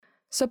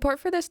Support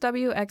for this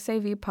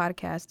WXAV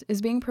podcast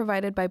is being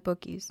provided by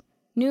Bookies,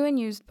 new and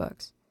used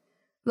books.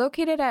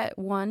 Located at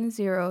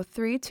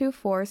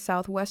 10324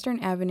 Southwestern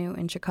Avenue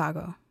in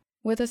Chicago,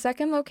 with a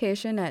second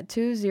location at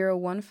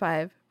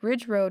 2015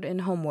 Ridge Road in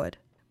Homewood.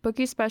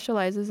 Bookies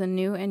specializes in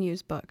new and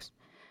used books.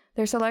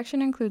 Their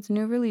selection includes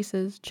new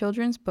releases,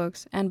 children's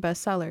books, and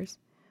bestsellers.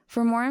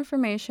 For more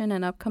information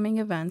and upcoming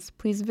events,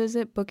 please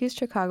visit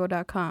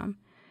bookieschicago.com.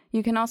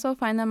 You can also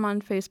find them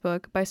on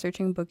Facebook by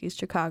searching Bookies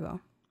Chicago.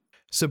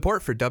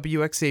 Support for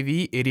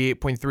WXAV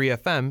 88.3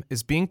 FM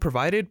is being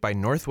provided by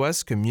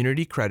Northwest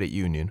Community Credit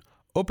Union.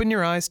 Open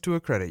your eyes to a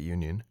credit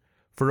union.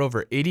 For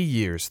over 80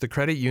 years, the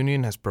credit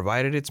union has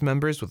provided its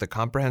members with a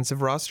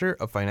comprehensive roster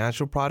of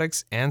financial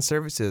products and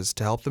services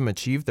to help them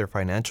achieve their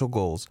financial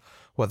goals.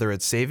 Whether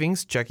it's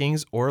savings,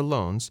 checkings, or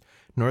loans,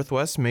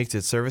 Northwest makes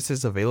its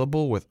services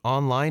available with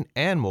online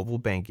and mobile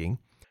banking.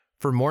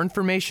 For more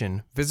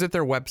information, visit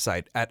their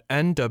website at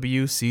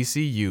nwccu.com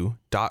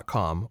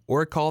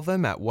or call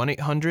them at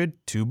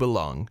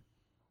 1-800-2BELONG.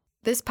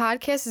 This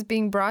podcast is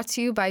being brought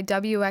to you by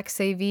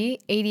WXAV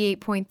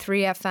 88.3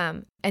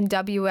 FM and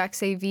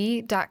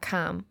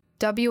WXAV.com.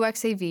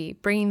 WXAV,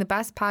 bringing the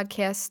best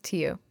podcasts to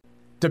you.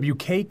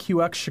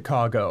 WKQX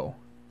Chicago,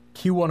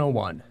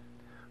 Q101.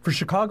 For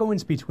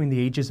Chicagoans between the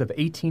ages of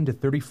 18 to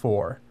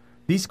 34,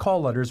 these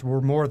call letters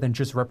were more than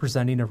just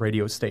representing a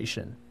radio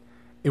station.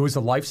 It was a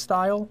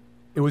lifestyle.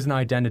 It was an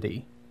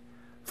identity.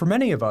 For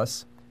many of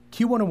us,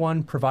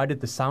 Q101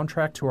 provided the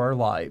soundtrack to our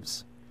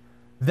lives.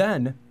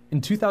 Then, in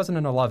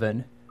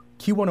 2011,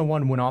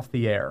 Q101 went off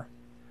the air,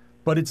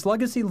 but its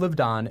legacy lived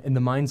on in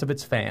the minds of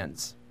its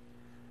fans.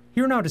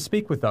 Here now to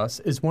speak with us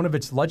is one of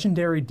its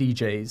legendary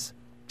DJs,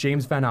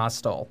 James Van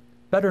Ostel,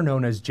 better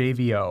known as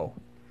JVO.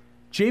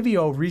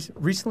 JVO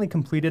recently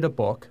completed a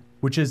book,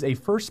 which is a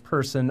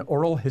first-person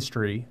oral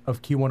history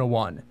of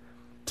Q101,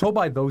 told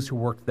by those who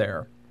worked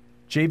there.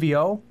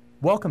 JVO,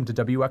 welcome to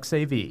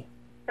WXAV.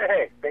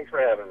 Hey, thanks for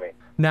having me.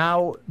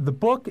 Now, the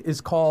book is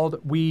called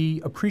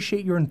We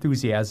Appreciate Your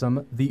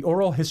Enthusiasm, The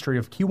Oral History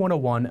of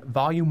Q101,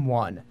 Volume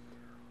 1.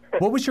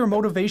 What was your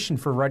motivation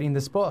for writing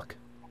this book?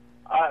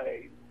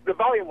 The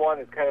Volume 1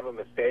 is kind of a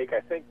mistake.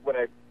 I think when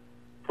I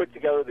put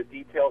together the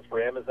details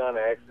for Amazon,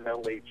 I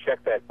accidentally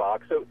checked that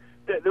box. So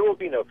there will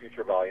be no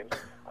future volumes.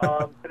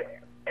 But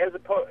as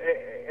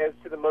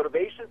to the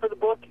motivation for the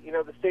book,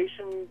 the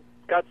station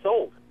got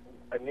sold.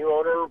 A new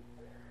owner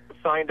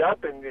signed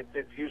up, and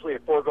it's usually a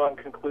foregone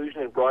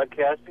conclusion in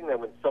broadcasting that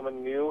when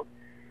someone new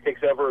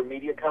takes over a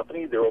media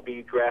company, there will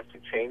be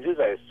drastic changes.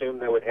 I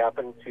assumed that would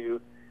happen to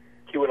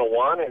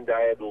Q101, and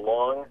I had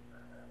long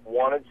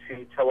wanted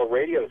to tell a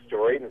radio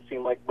story, and it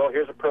seemed like, well,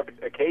 here's a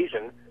perfect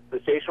occasion. The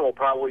station will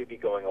probably be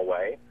going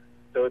away,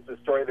 so it's a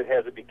story that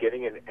has a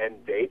beginning and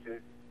end date, and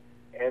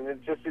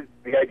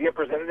the idea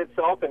presented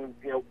itself, and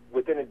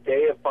within a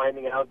day of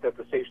finding out that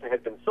the station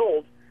had been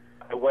sold,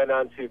 I went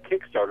on to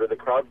Kickstarter, the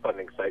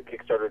crowdfunding site,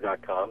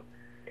 Kickstarter.com,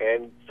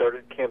 and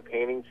started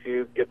campaigning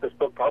to get this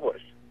book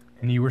published.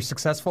 And you were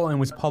successful and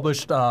was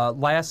published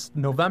last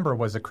November,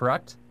 was it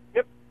correct?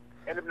 Yep,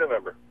 end of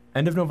November.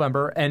 End of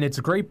November, and it's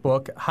a great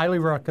book. Highly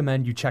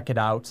recommend you check it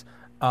out.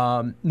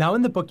 Now,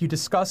 in the book, you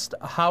discussed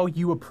how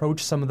you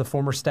approached some of the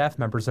former staff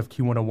members of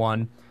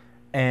Q101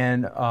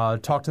 and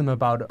talked to them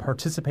about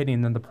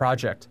participating in the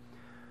project.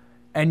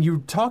 And you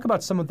talk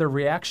about some of their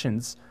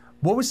reactions.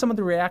 What were some of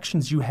the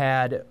reactions you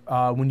had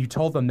when you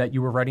told them that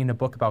you were writing a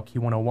book about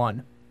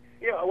Q101?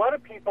 A lot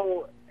of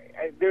people,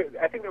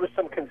 I think there was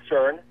some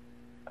concern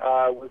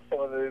with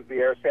some of the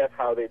air staff,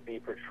 how they'd be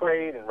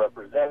portrayed and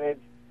represented.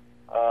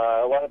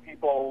 A lot of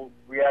people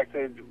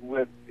reacted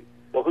with,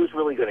 well, who's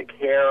really going to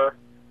care?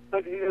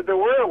 But there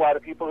were a lot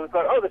of people who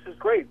thought, oh, this is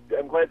great.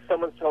 I'm glad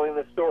someone's telling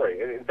this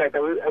story. In fact, I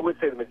would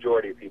say the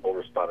majority of people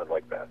responded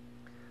like that.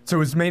 So it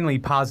was mainly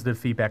positive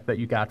feedback that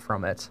you got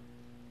from it?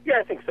 Yeah,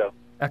 I think so.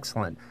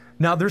 Excellent.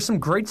 Now, there's some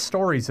great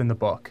stories in the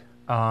book.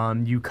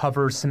 You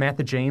cover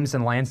Samantha James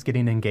and Lance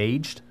getting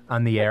engaged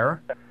on the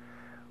air,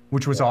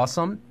 which was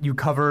awesome. You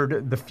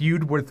covered the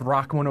feud with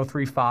Rock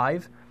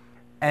 103.5.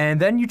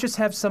 And then you just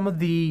have some of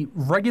the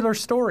regular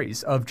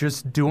stories of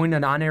just doing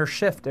an on-air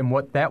shift and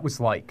what that was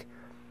like.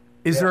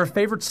 Is there a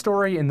favorite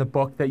story in the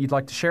book that you'd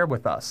like to share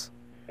with us?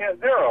 Yeah,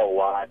 there are a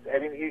lot. I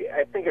mean,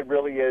 I think it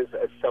really is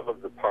a sum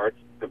of the parts,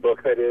 the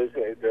book that is.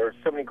 There are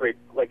so many great,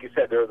 like you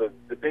said, there are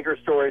the bigger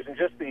stories and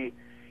just the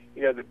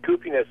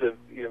goofiness of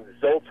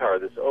Zoltar,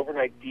 this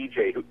overnight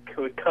DJ who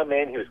would come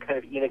in. He was kind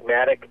of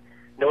enigmatic.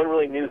 No one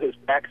really knew his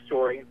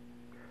backstory.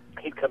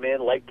 He'd come in,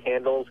 light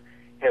candles,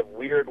 have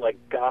weird,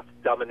 goth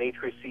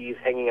dominatrices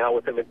hanging out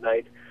with him at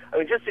night. I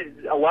mean, just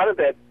a lot of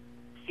that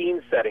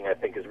scene setting, I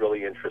think, is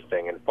really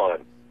interesting and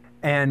fun.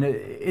 And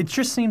it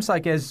just seems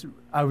like, as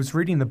I was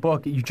reading the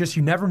book,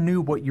 you never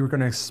knew what you were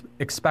going to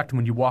expect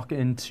when you walk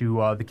into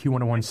the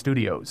Q101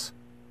 studios.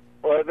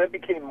 Well, that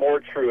became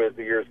more true as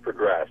the years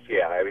progressed,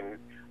 yeah. I mean,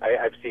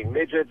 I've seen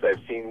midgets, I've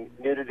seen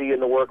nudity in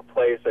the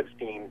workplace, I've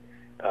seen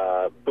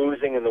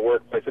boozing in the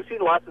workplace. I've seen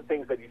lots of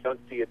things that you don't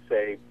see at,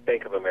 say,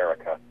 Bank of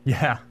America.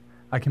 Yeah,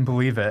 I can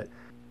believe it.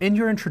 In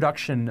your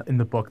introduction in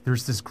the book,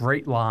 there's this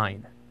great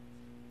line.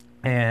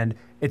 And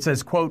it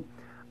says, quote,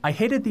 "I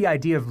hated the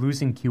idea of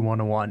losing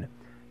Q101,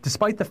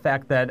 despite the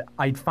fact that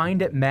I'd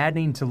find it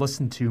maddening to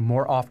listen to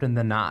more often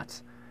than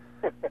not."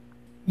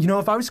 You know,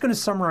 if I was going to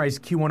summarize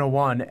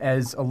Q101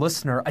 as a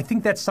listener, I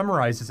think that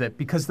summarizes it,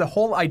 because the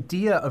whole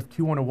idea of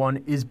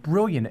Q101 is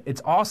brilliant.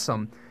 It's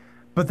awesome.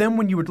 But then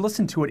when you would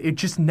listen to it, it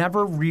just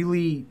never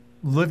really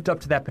lived up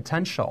to that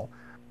potential.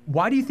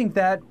 Why do you think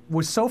that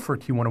was so for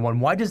Q101?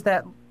 Why does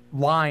that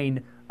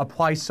line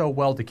apply so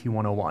well to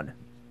Q101?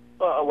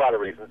 Well, a lot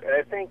of reasons. And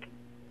I think,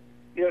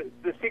 you know,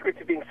 the secret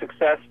to being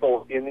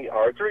successful in the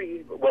arts, or,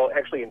 well,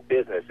 actually in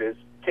business, is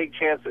take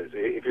chances.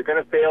 If you're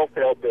going to fail,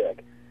 fail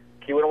big.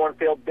 Q101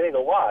 failed big a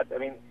lot. I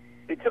mean,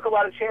 they took a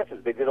lot of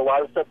chances. They did a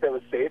lot of stuff that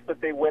was safe, but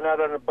they went out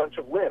on a bunch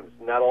of limbs.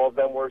 Not all of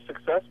them were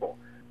successful.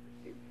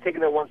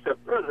 Taking it one step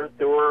further,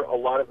 there were a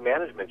lot of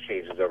management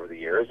changes over the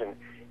years, and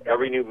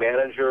every new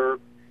manager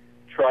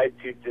tried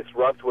to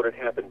disrupt what had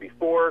happened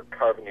before,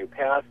 carve a new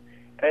path,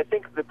 and I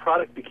think the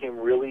product became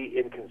really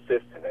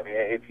inconsistent. I mean,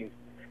 if you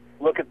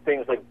look at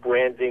things like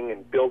branding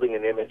and building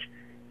an image,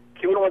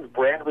 Q101's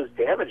brand was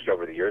damaged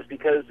over the years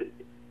because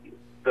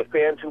the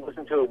fans who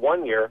listened to it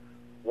one year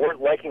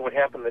weren't liking what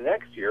happened the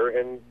next year,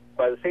 and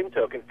by the same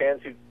token,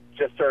 fans who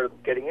just started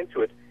getting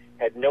into it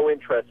had no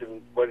interest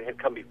in what had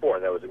come before.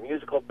 And that was a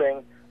musical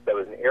thing, that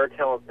was an air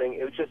talent thing.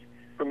 It was just,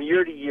 from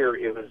year to year,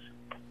 it was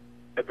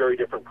a very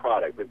different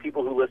product. The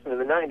people who listened in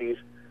the 90s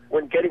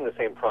weren't getting the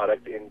same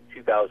product in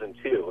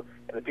 2002,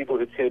 and the people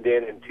who tuned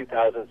in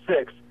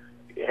 2006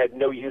 had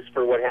no use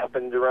for what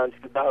happened around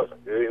 2000.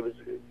 It was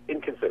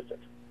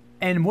inconsistent.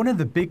 And one of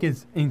the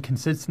biggest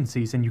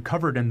inconsistencies, and you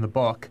covered in the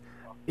book,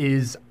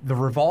 is the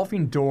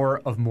revolving door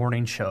of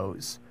morning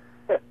shows.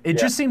 It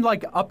just seemed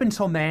like up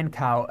until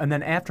Mancow and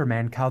then after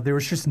Mancow, there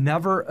was just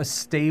never a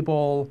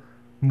stable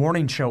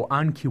morning show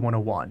on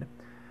Q101.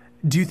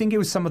 Do you think it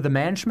was some of the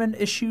management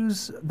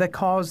issues that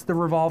caused the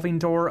revolving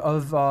door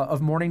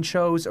of morning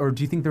shows, or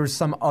do you think there was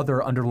some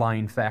other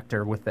underlying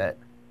factor with it?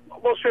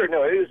 Well, sure.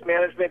 No, it was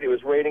management, it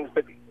was ratings,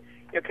 but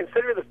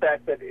consider the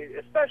fact that,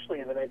 especially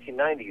in the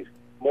 1990s,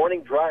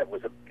 morning drive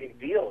was a big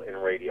deal in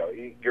radio.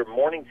 Your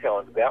morning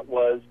talent, that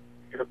was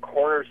your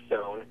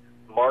cornerstone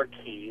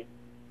marquee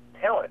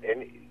talent,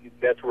 and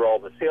that's where all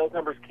the sales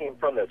numbers came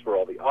from. That's where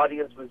all the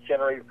audience was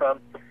generated from.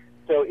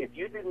 So if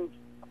you didn't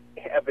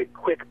have a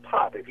quick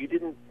pop, if you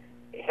didn't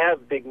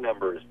have big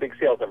numbers, big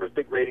sales numbers,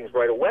 big ratings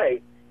right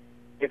away,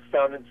 it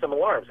sounded some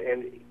alarms.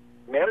 And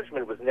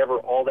management was never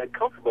all that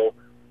comfortable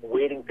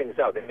waiting things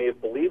out. They may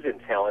have believed in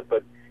talent,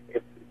 but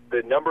if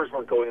the numbers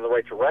weren't going in the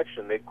right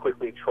direction, they'd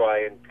quickly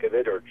try and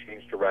pivot or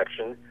change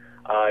direction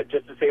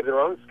just to save their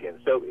own skin.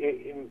 So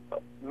in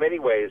many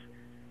ways,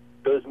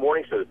 those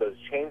morning shows, those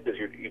changes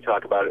you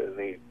talk about in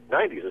the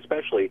 90s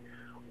especially,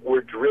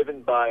 were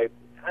driven by,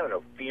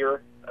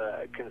 fear,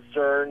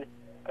 concern,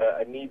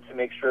 a need to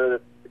make sure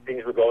that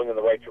things were going in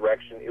the right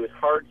direction. It was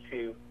hard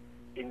to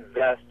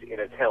invest in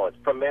a talent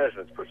from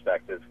management's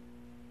perspective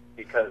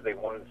because they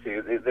wanted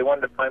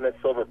to find that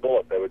silver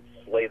bullet that would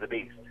slay the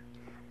beast.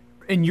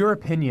 In your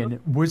opinion,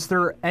 was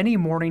there any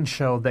morning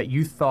show that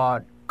you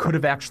thought could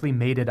have actually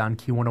made it on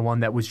Q101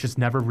 that was just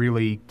never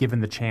really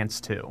given the chance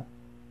to?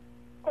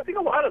 I think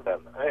a lot of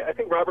them. I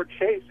think Robert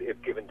Chase,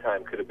 if given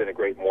time, could have been a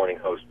great morning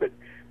host. But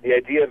the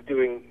idea of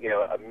doing,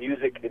 a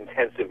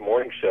music-intensive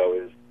morning show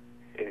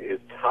is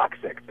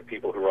toxic to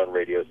people who run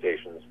radio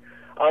stations.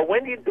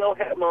 Wendy and Bill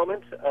had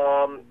moments.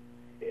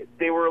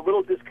 They were a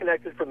little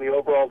disconnected from the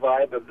overall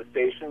vibe of the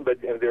station,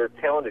 but they were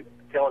talented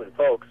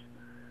folks.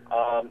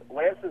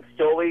 Lance and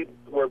Stoley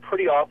were a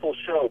pretty awful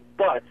show,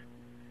 but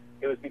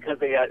it was because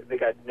they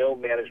got no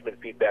management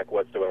feedback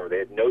whatsoever. They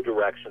had no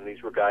direction.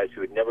 These were guys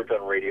who had never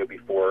done radio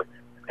before.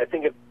 I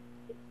think if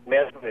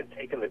management had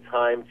taken the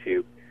time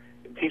to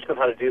teach them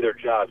how to do their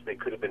jobs, they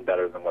could have been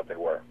better than what they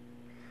were.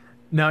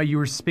 Now, you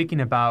were speaking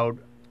about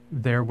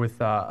there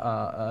with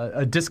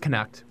a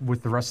disconnect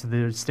with the rest of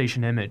the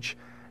station image,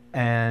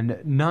 and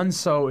none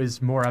so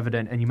is more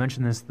evident, and you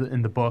mentioned this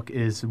in the book,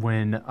 is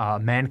when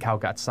Mancow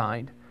got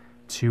signed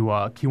to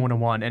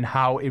Q101 and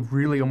how it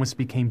really almost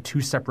became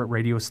two separate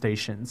radio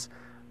stations.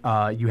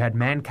 You had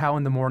Mancow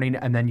in the morning,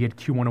 and then you had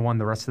Q101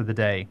 the rest of the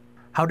day.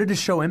 How did his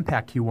show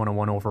impact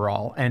Q101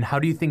 overall, and how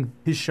do you think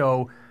his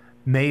show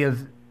may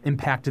have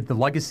impacted the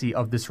legacy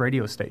of this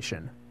radio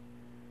station?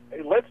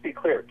 Let's be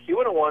clear.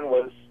 Q101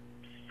 was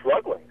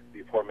struggling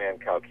before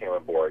Mancow came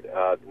on board.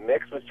 The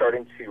mix was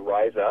starting to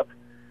rise up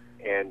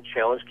and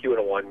challenge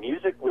Q101.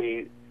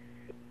 Musically,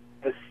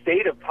 the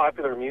state of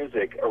popular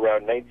music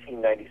around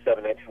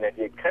 1997,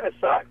 1998 kind of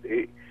sucked.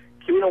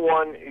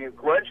 Q101,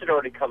 grunge had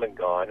already come and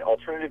gone.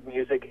 Alternative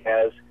music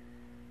as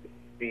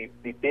the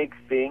big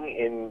thing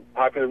in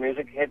popular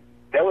music,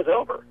 that was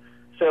over.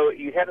 So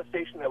you had a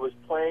station that was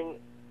playing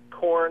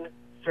Korn,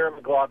 Sarah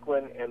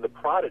McLachlan, and The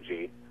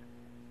Prodigy,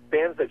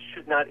 bands that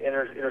should not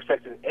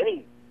intersect in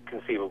any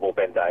conceivable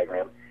Venn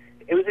diagram.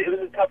 It was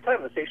a tough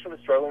time. The station was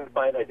struggling to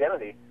find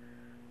identity.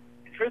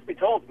 Truth be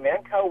told,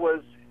 Mancow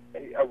was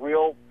a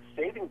real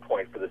saving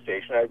point for the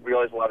station. I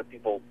realize a lot of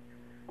people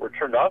were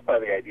turned off by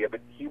the idea,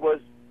 but he was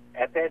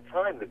at that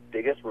time, the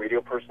biggest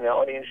radio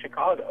personality in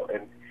Chicago.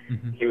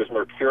 And he was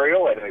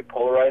mercurial, and he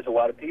polarized a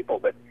lot of people.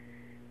 But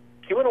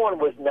Q101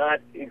 was not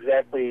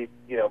exactly,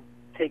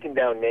 taking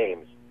down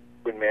names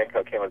when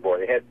Mancow came on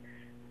board. They had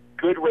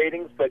good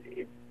ratings, but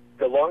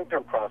the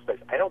long-term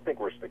prospects, I don't think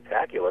were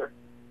spectacular.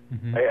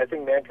 I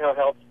think Mancow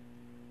helped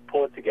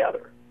pull it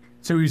together.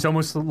 So he was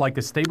almost like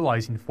a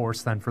stabilizing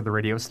force then for the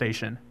radio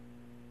station.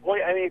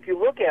 Well, I mean, if you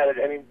look at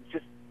it,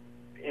 just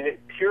in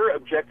pure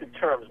objective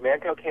terms,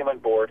 Mancow came on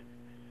board,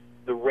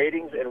 the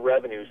ratings and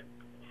revenues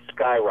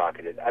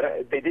skyrocketed.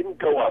 They didn't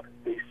go up,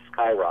 they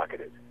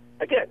skyrocketed.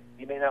 Again,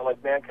 you may not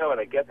like Mancow, and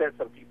I get that,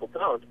 some people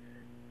don't,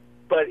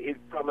 but if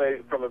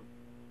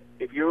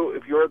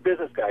you're a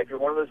business guy, if you're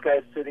one of those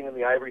guys sitting in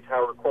the ivory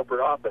tower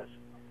corporate office,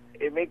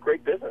 it made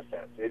great business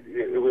sense.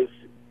 It was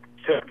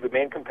took the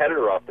main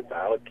competitor off the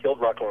dial. It killed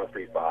Rock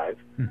 103.5,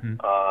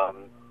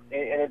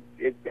 and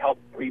it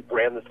helped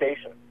rebrand the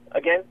station.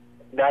 Again,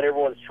 not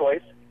everyone's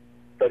choice,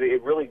 but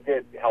it really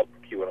did help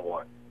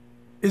Q101.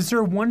 Is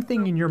there one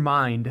thing in your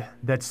mind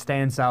that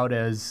stands out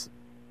as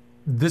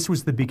this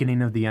was the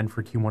beginning of the end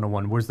for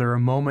Q101? Was there a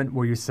moment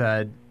where you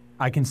said,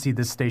 I can see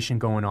this station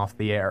going off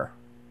the air?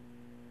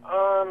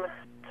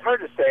 It's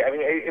hard to say. I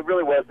mean, it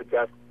really was the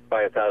death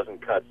by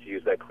 1,000 cuts, to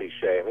use that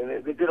cliche. I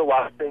mean, they did a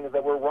lot of things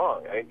that were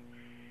wrong.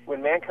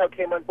 When Mancow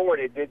came on board,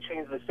 it did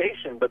change the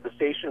station, but the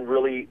station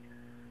really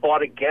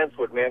fought against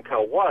what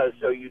Mancow was.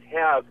 So you'd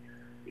have,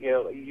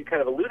 you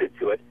kind of alluded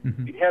to it,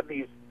 you'd have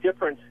these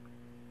different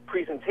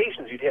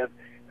presentations. You'd have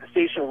the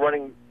station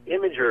running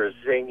imagers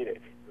saying,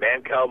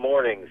 Mancow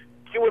mornings,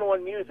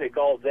 Q101 music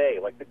all day.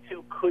 Like, the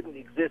two couldn't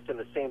exist in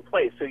the same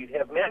place. So you'd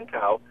have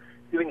Mancow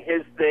doing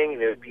his thing,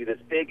 and it would be this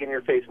big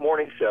in-your-face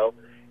morning show,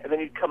 and then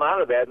you'd come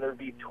out of that, and there'd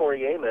be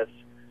Tori Amos,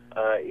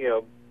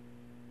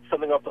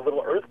 something off the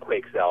Little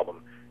Earthquakes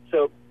album.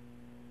 So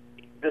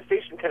the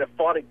station kind of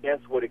fought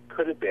against what it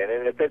could have been,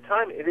 and at that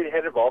time, it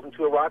had evolved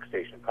into a rock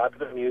station.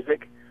 Popular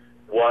music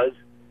was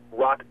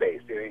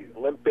rock-based.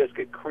 Limp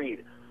Bizkit,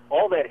 Creed,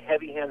 all that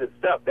heavy-handed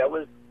stuff, that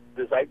was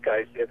the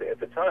zeitgeist at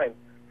the time,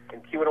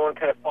 and Q101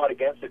 kind of fought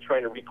against it,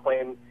 trying to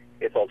reclaim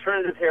its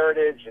alternative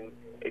heritage, and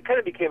it kind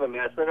of became a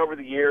mess. Then over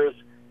the years,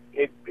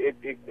 it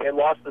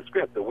lost the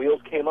script. The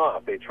wheels came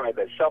off. They tried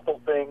that shuffle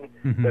thing.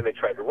 Then they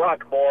tried to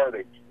rock more.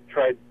 They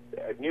tried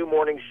a new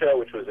morning show,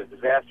 which was a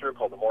disaster,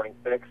 called The Morning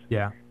Fix.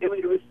 Yeah. It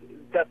was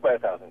death by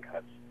 1,000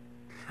 cuts.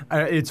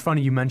 It's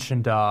funny you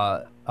mentioned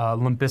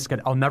Limp Bizkit.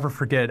 I'll never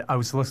forget, I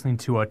was listening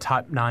to a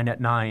Top 9 at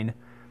 9,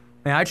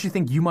 and I actually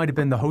think you might have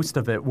been the host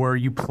of it, where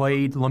you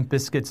played Limp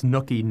Bizkit's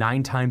Nookie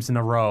 9 times in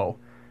a row,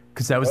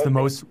 because that was the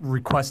most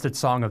requested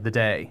song of the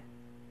day.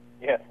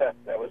 Yeah,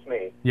 that was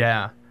me.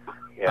 Yeah.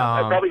 Yeah,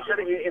 I probably should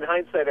have, in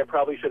hindsight, I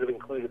probably should have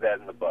included that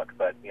in the book,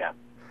 but yeah.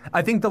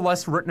 I think the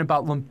less written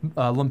about Limp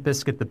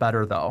Bizkit, the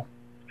better, though.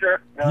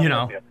 Sure.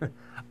 No,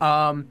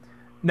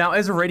 Now,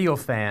 as a radio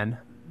fan,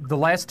 the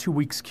last 2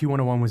 weeks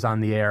Q101 was on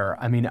the air.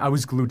 I mean, I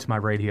was glued to my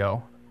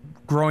radio.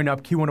 Growing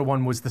up,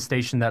 Q101 was the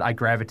station that I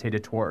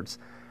gravitated towards.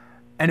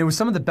 And it was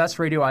some of the best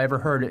radio I ever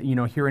heard,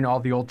 hearing all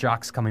the old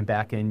jocks coming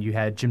back in. You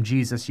had Jim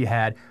Jesus, you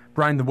had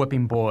Brian the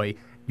Whipping Boy,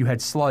 you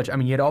had Sludge. I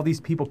mean, you had all these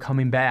people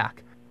coming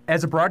back.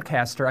 As a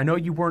broadcaster, I know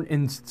you weren't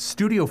in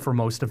studio for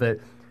most of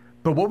it,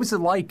 but what was it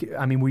like?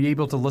 I mean, were you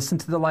able to listen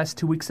to the last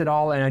 2 weeks at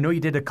all? And I know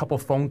you did a couple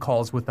phone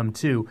calls with them,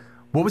 too.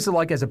 What was it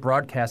like as a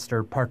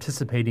broadcaster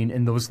participating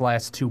in those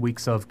last 2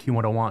 weeks of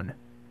Q101?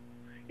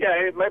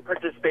 Yeah, my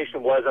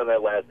participation was on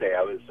that last day.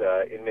 I was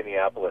in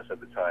Minneapolis at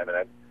the time, and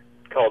I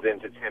called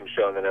into Tim's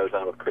show, and then I was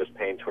on with Chris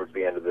Payne towards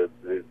the end of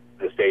the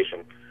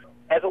station.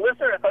 As a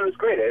listener, I thought it was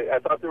great. I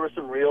thought there were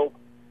some real,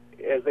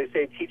 as they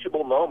say,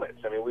 teachable moments.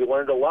 I mean, we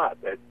learned a lot.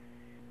 That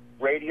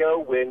radio,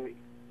 when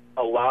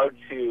allowed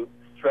to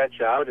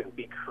stretch out and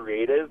be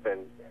creative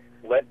and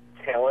let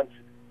talent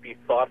be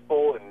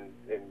thoughtful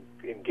and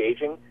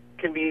engaging,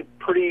 can be a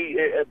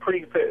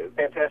pretty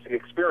fantastic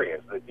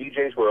experience. The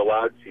DJs were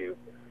allowed to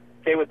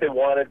say what they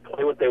wanted,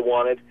 play what they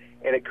wanted,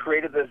 and it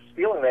created this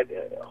feeling that,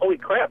 holy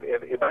crap,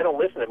 if I don't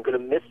listen, I'm going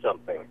to miss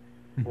something.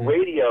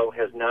 Radio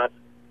has not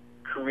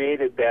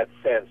created that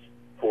sense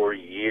for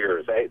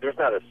years. There's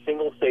not a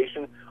single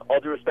station, all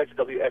due respect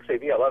to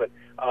WXAV, I love it,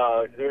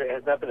 there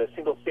has not been a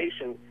single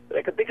station that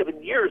I can think of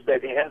in years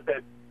that has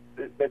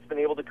that's been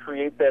able to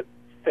create that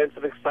sense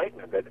of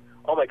excitement that,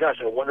 oh my gosh,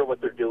 I wonder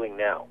what they're doing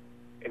now.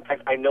 In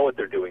fact, I know what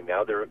they're doing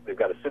now. They've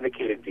got a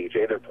syndicated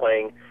DJ. They're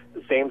playing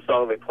the same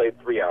song they played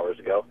 3 hours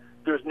ago.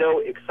 There's no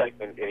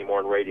excitement anymore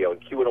in radio, and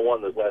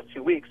Q101 those last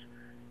 2 weeks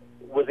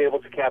was able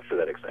to capture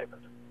that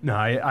excitement. No,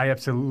 I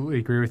absolutely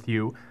agree with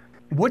you.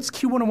 What's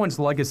Q101's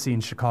legacy in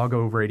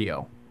Chicago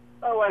radio?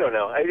 Oh, I don't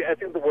know. I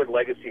think the word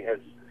legacy has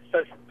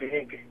such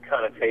big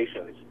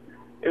connotations.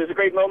 It was a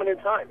great moment in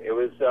time. It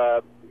was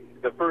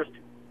the first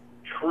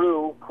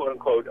true,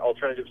 quote-unquote,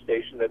 alternative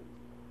station that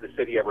the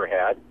city ever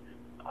had.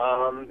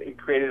 It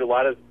created a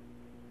lot of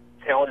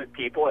talented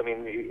people. I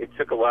mean, it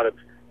took a lot of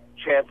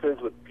chances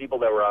with people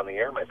that were on the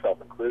air,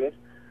 myself included.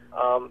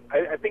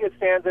 I think it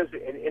stands as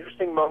an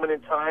interesting moment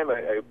in time.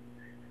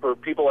 For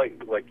people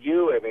like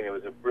you, I mean, it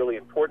was a really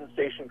important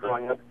station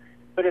growing up.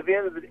 But at the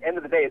end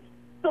of the day, it's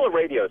still a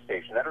radio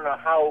station. I don't know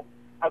how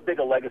big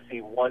a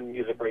legacy one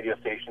music radio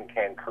station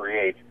can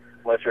create,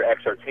 unless you're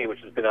XRT, which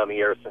has been on the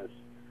air since,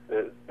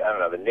 the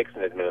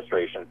Nixon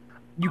administration.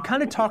 You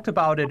kind of talked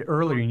about it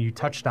earlier and you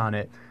touched on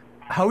it.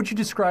 How would you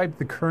describe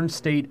the current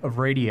state of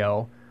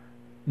radio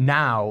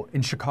now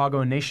in Chicago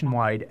and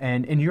nationwide?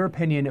 And in your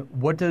opinion,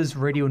 what does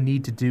radio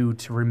need to do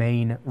to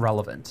remain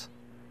relevant?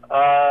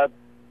 The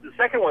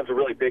second one's a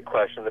really big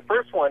question. The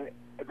first one,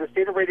 the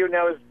state of radio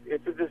now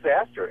it's a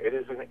disaster. It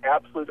is an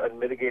absolute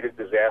unmitigated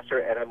disaster,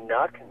 and I'm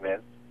not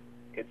convinced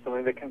it's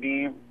something that can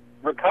be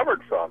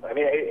recovered from. I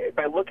mean, if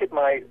I look at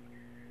my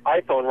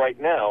iPhone right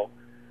now,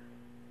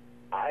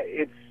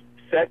 it's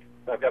set.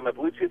 I've got my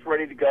Bluetooth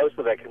ready to go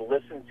so that I can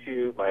listen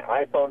to my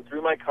iPhone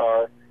through my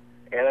car,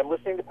 and I'm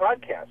listening to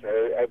podcasts.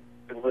 I've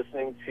been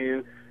listening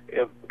to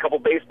a couple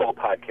baseball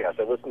podcasts.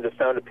 I listen to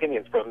Sound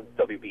Opinions from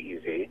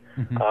WBEZ.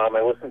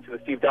 I listen to the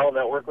Steve Dahl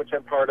Network, which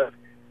I'm part of.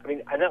 I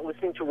mean, I'm not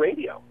listening to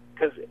radio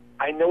because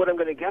I know what I'm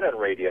going to get on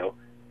radio.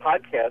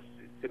 Podcasts,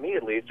 to me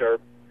at least, are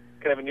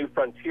kind of a new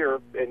frontier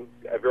in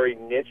a very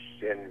niche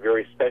and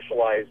very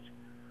specialized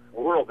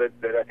world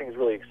that I think is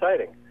really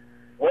exciting.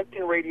 What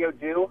can radio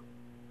do?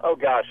 Oh,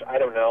 gosh, I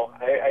don't know.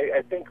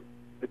 I think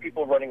the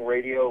people running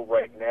radio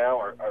right now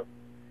are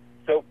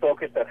so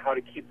focused on how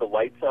to keep the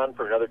lights on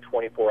for another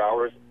 24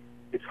 hours.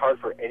 It's hard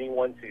for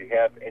anyone to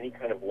have any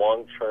kind of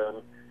long-term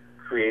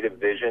creative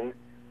vision.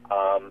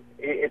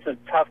 It's a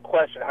tough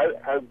question.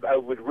 I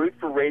would root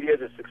for radio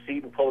to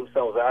succeed and pull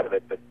themselves out of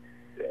it, but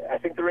I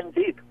think they're in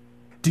deep.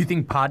 Do you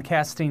think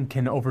podcasting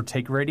can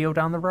overtake radio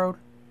down the road?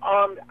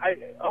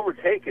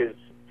 Overtake is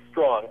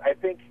strong. I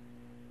think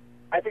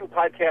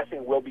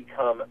podcasting will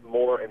become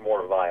more and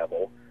more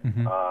viable.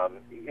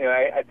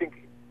 I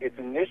think its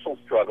initial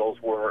struggles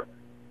were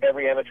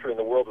every amateur in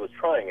the world was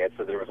trying it,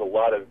 so there was a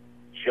lot of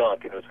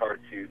junk, and it was hard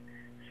to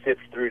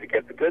sift through to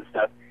get the good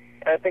stuff.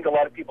 And I think a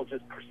lot of people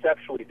just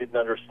perceptually didn't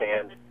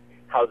understand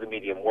how the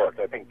medium worked.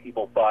 I think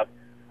people thought,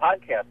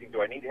 podcasting,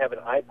 do I need to have an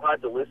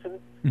iPod to listen?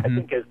 I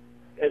think as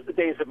the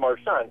days have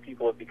marched on,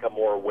 people have become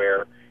more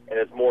aware, and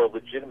as more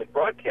legitimate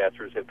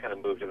broadcasters have kind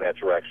of moved in that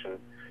direction.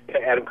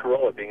 Adam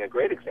Carolla being a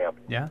great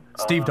example. Yeah,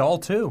 Steve Dahl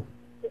too.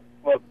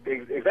 Well,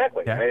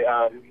 exactly.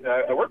 Yeah.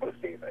 I work with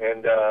Steve,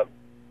 and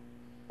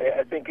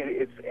I think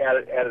it's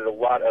added a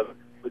lot of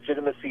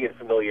legitimacy and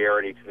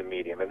familiarity to the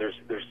medium. And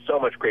there's so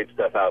much great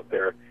stuff out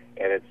there,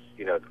 and it's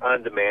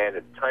on demand,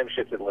 it's time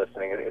shifted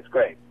listening, and it's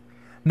great.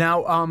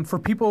 Now, for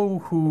people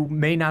who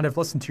may not have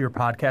listened to your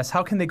podcast,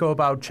 how can they go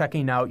about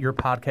checking out your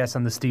podcast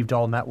on the Steve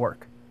Dahl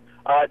Network?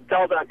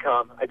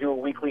 Dahl.com. I do a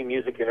weekly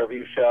music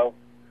interview show.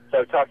 So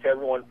I've talked to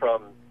everyone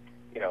from,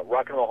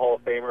 Rock and Roll Hall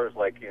of Famers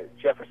like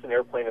Jefferson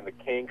Airplane and the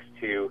Kinks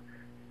to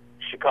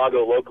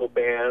Chicago local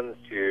bands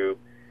to,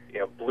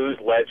 blues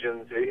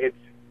legends. It's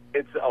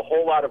a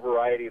whole lot of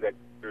variety that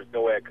there's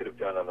no way I could have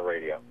done on the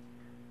radio.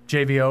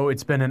 JVO,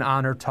 it's been an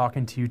honor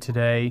talking to you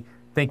today.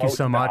 Thank you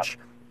so much.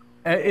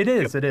 It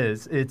is.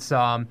 It's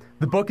the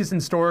book is in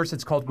stores.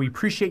 It's called We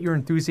Appreciate Your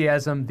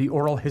Enthusiasm, The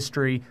Oral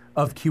History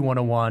of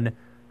Q101.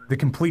 The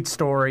complete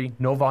story,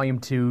 no volume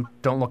 2.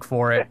 Don't look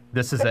for it.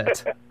 This is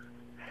it.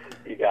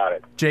 You got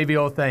it.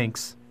 JVO,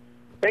 thanks.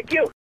 Thank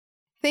you.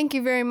 Thank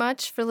you very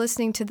much for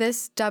listening to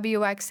this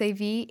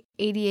WXAV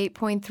 88.3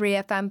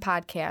 FM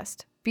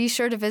podcast. Be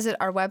sure to visit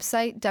our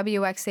website,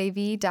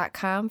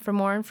 wxav.com, for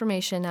more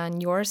information on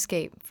your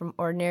escape from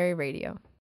ordinary radio.